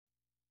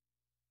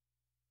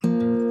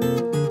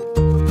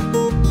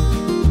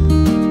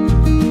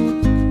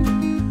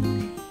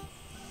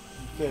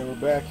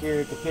back here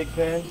at the pig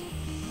pen,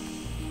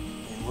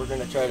 and we're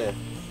gonna try to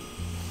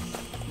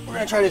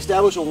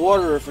establish a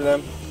waterer for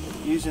them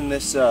using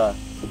this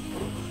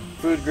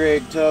food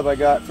grade tub I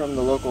got from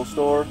the local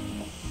store,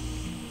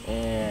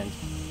 and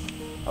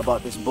I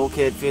bought this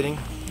bulkhead fitting,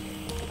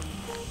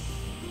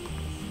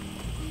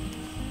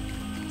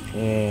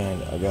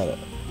 and I got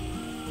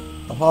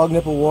a hog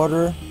nipple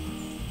waterer,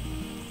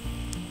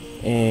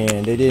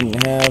 and they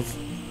didn't have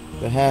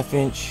the 1/2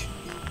 inch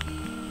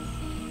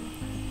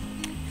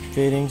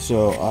fitting,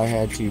 so I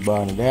had to buy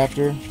an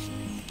adapter,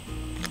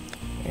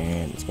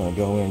 and it's going to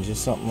go in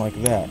just something like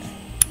that.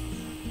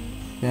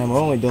 Now my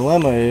only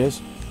dilemma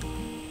is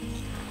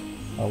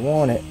I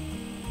want it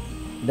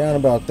down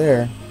about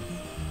there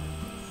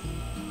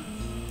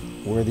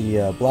where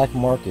the black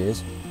mark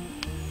is,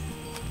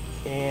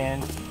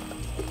 and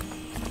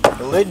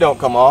the lid don't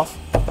come off,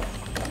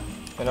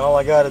 and all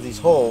I got are these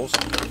holes.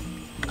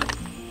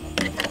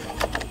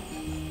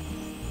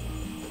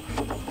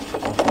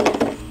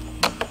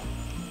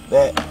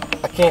 That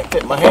I can't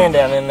fit my hand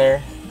down in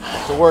there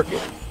to work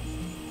it.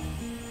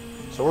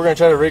 So we're going to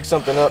try to rig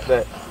something up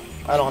that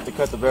I don't have to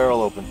cut the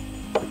barrel open.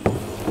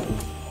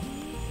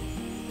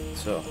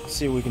 So let's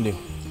see what we can do.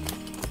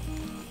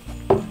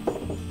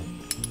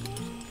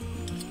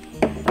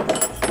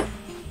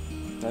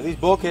 Now these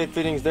bulkhead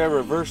fittings, they're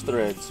reverse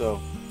thread,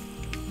 so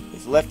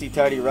it's lefty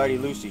tighty, righty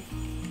loosey.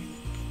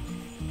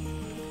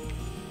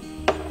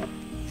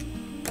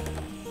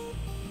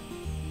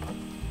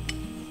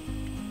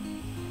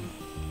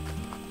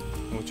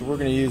 What we're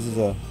going to use is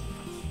a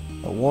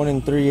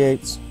 1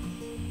 3/8.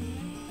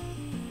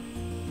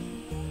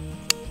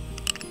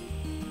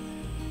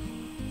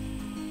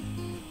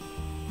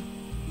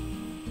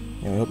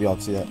 And I hope y'all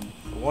can see that.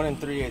 A 1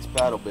 3/8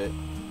 paddle bit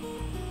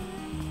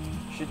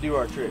should do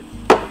our trick.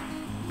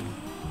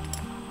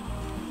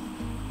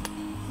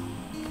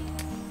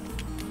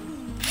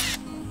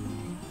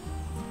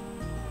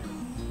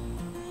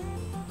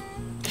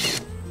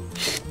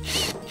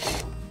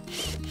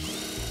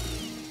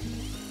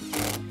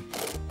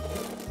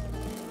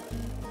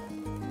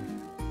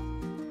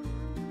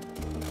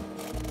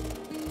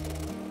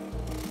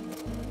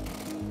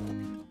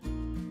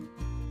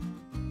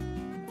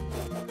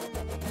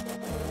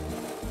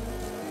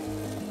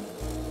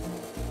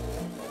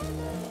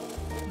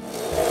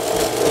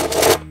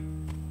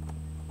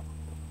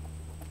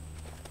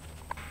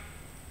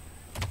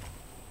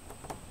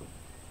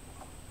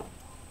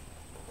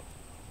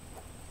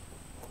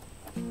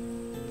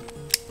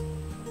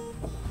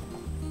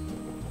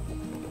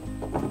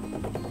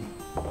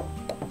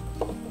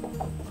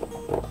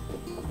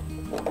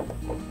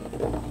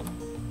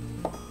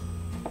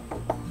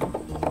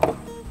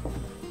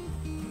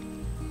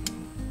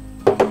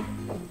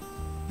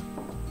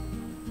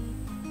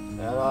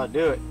 That ought to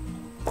do it.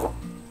 So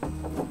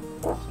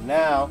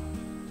now,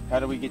 how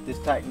do we get this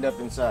tightened up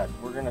inside?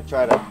 We're going to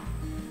try to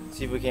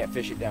see if we can't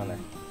fish it down there.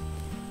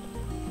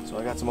 So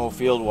I got some old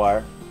field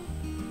wire.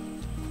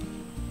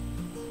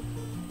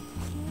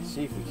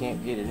 See if we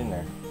can't get it in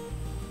there.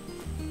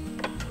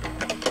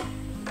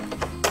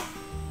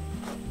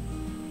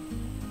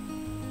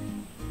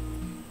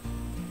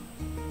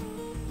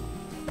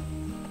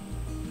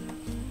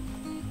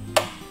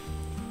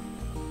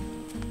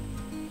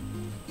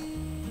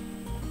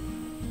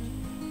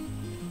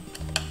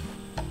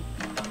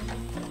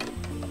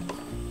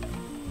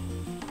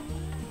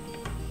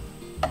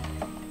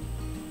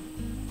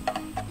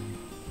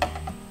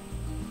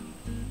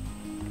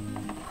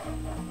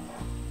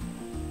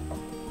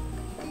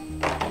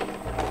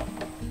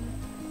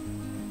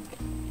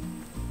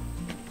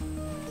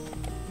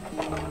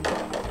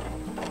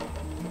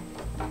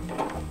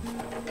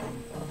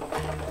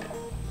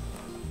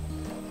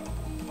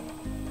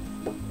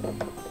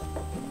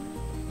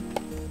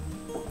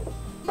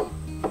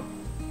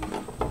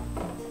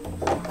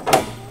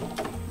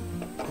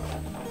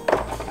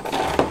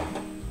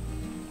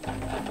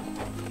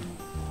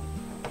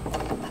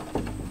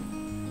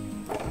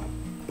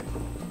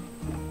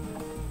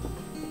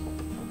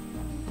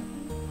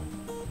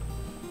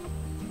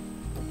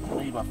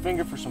 Use my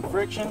finger for some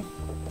friction.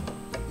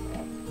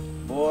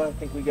 Boy, I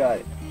think we got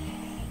it.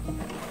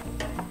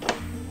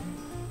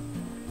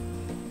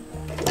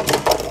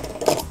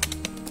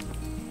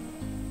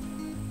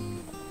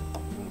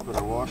 Put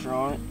our washer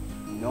on it.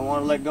 You don't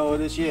want to let go of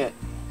this yet.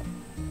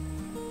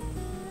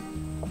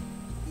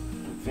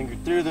 Finger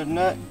through the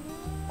nut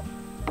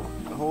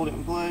to hold it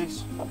in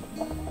place.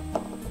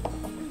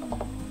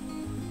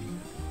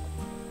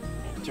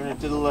 And turn it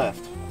to the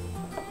left.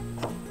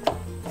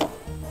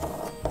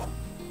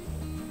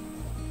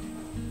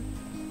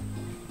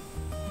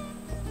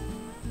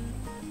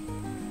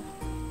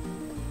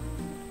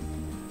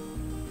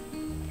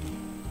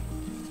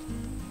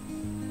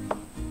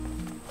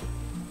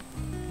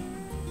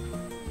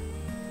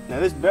 Now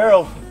this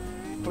barrel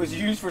was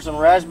used for some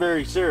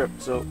raspberry syrup,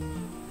 so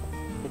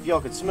if y'all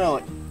could smell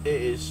it,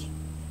 it is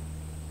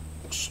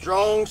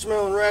strong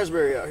smelling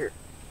raspberry out here.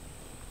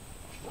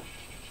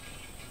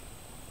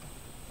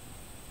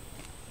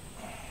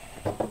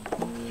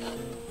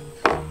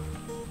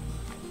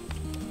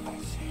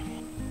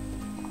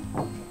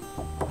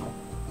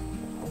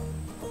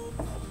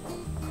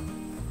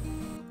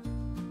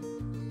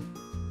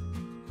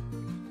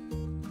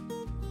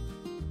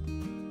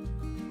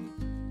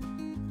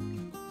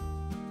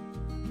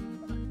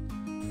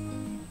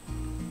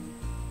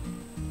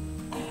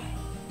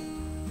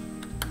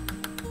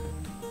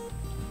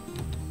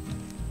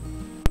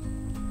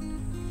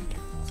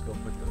 let's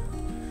go put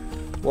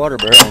the water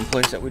barrel in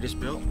place that we just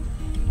built.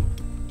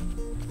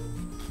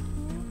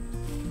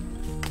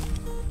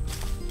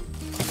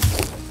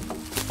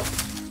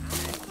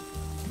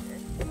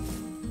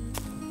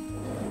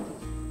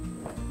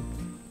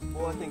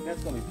 Well, I think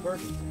that's going to be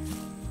perfect.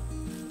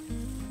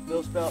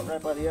 Bill spout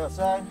right by the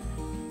outside.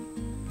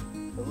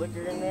 The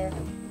liquor in there.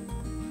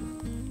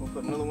 We'll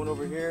put another one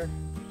over here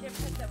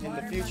in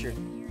the future.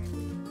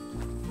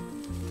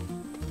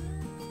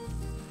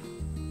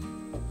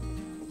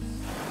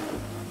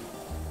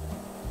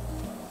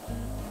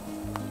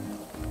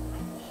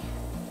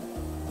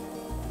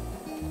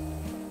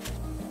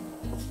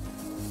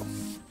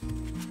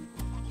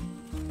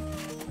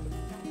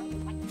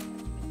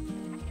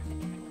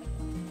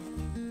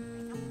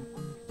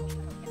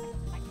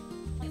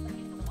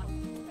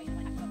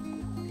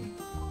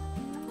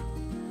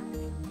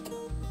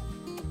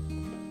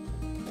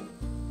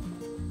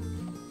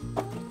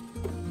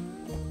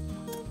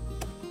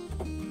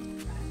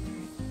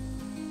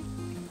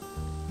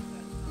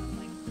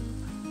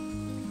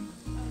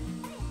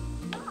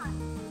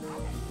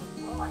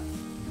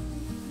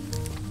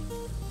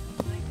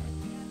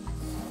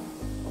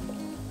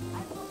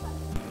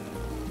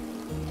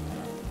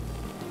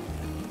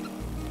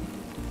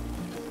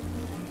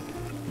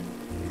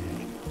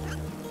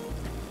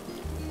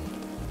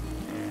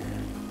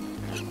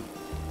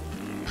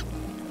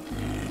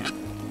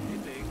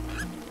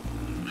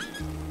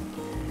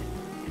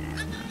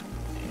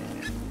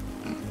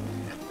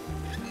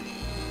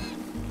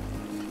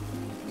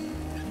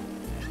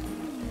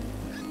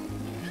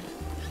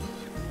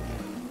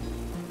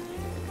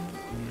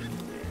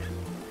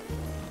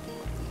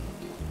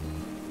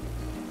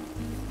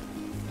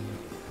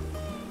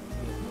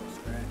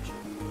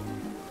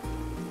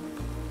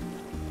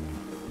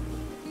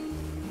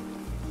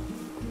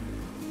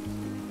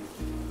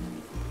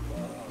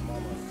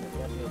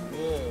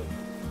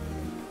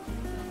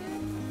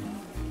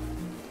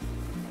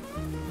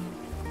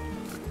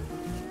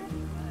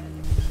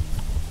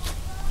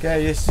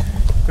 Okay, just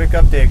quick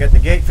update. Got the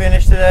gate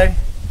finished today.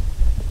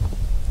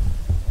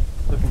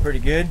 Looking pretty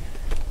good.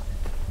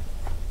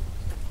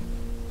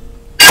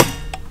 Got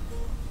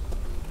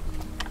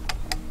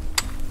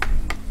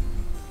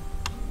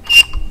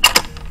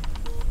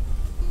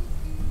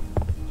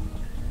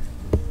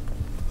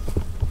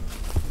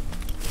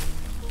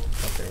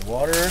their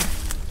water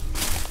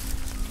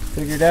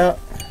figured out.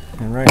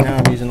 And right now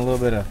I'm using a little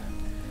bit of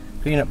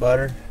peanut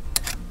butter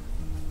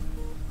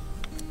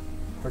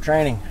for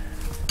training.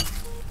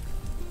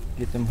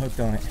 Get them hooked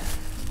on it.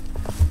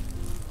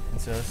 And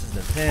so this is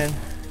the pin.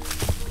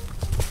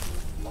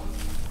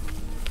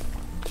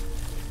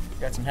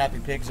 Got some happy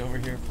pigs over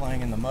here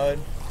playing in the mud.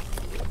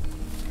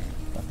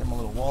 Got them a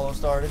little wallow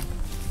started.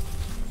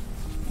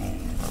 Hey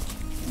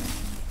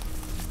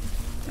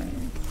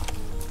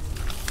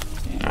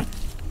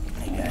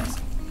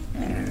guys.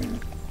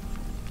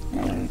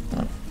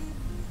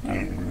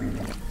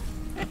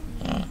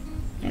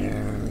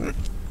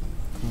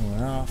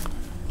 Cooling off.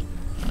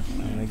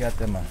 And we got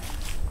them a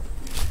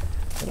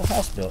little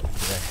house built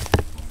today.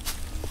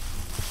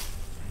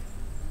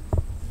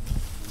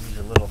 These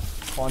are little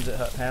Quonset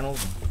hut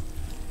panels and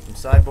some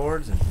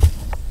sideboards, and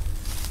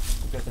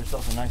we got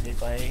themselves a nice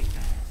 8x8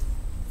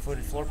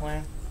 footed floor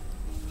plan.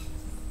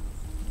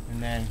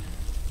 And then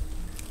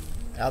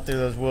out through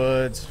those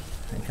woods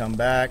and come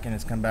back, and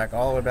it's come back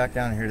all the way back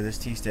down here to this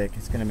T-stick.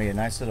 It's going to be a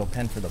nice little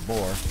pen for the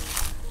boar.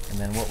 And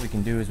then what we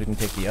can do is we can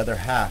take the other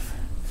half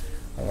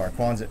of our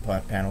Quonset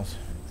panels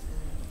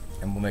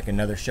and we'll make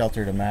another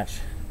shelter to match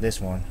this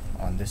one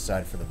on this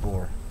side for the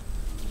boar.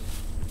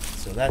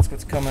 So that's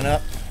what's coming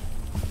up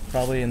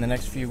probably in the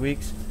next few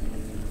weeks.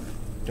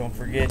 Don't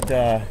forget,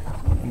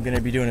 I'm going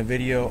to be doing a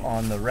video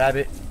on the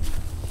rabbit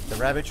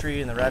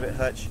tree and the rabbit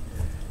hutch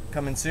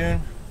coming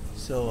soon.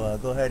 So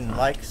go ahead and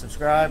like,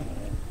 subscribe,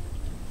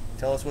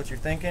 tell us what you're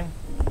thinking,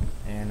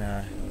 and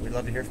we'd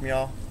love to hear from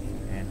y'all,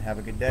 and have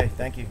a good day.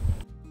 Thank you.